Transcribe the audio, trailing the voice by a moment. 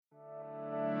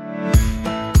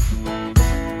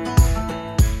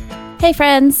Hey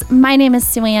friends, my name is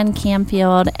Suanne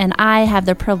Camfield, and I have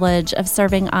the privilege of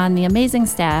serving on the amazing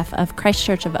staff of Christ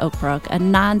Church of Oak Brook, a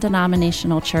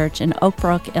non-denominational church in Oak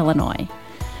Brook, Illinois.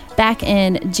 Back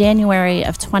in January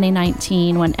of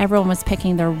 2019, when everyone was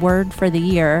picking their word for the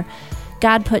year,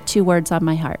 God put two words on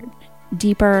my heart: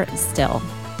 deeper still.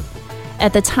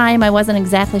 At the time, I wasn't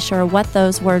exactly sure what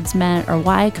those words meant or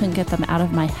why I couldn't get them out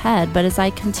of my head, but as I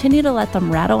continue to let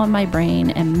them rattle in my brain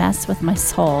and mess with my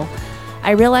soul,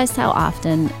 I realized how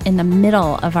often, in the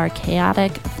middle of our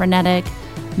chaotic, frenetic,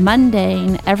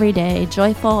 mundane, everyday,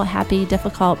 joyful, happy,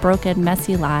 difficult, broken,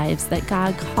 messy lives, that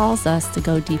God calls us to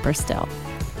go deeper still.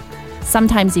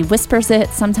 Sometimes He whispers it,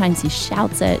 sometimes He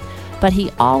shouts it, but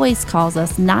He always calls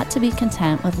us not to be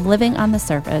content with living on the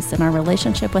surface in our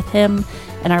relationship with Him,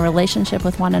 in our relationship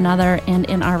with one another, and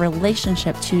in our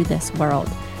relationship to this world.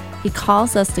 He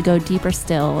calls us to go deeper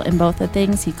still in both the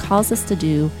things He calls us to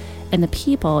do and the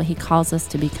people He calls us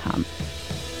to become.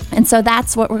 And so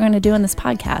that's what we're going to do in this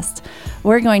podcast.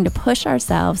 We're going to push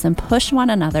ourselves and push one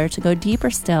another to go deeper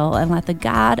still and let the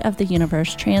God of the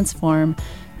universe transform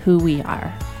who we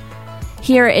are.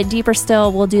 Here at Deeper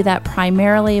Still, we'll do that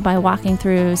primarily by walking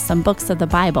through some books of the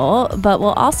Bible, but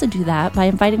we'll also do that by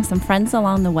inviting some friends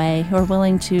along the way who are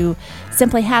willing to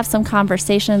simply have some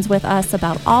conversations with us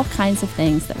about all kinds of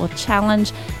things that will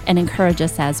challenge and encourage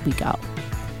us as we go.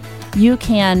 You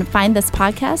can find this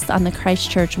podcast on the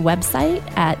Christ Church website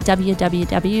at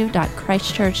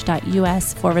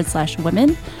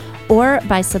www.christchurch.us/women or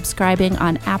by subscribing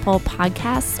on Apple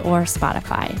Podcasts or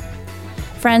Spotify.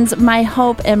 Friends, my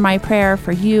hope and my prayer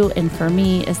for you and for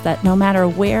me is that no matter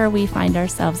where we find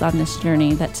ourselves on this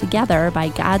journey, that together, by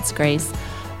God's grace,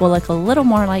 we'll look a little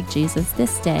more like Jesus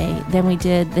this day than we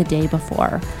did the day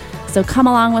before. So come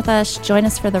along with us, join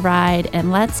us for the ride, and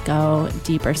let's go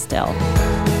deeper still.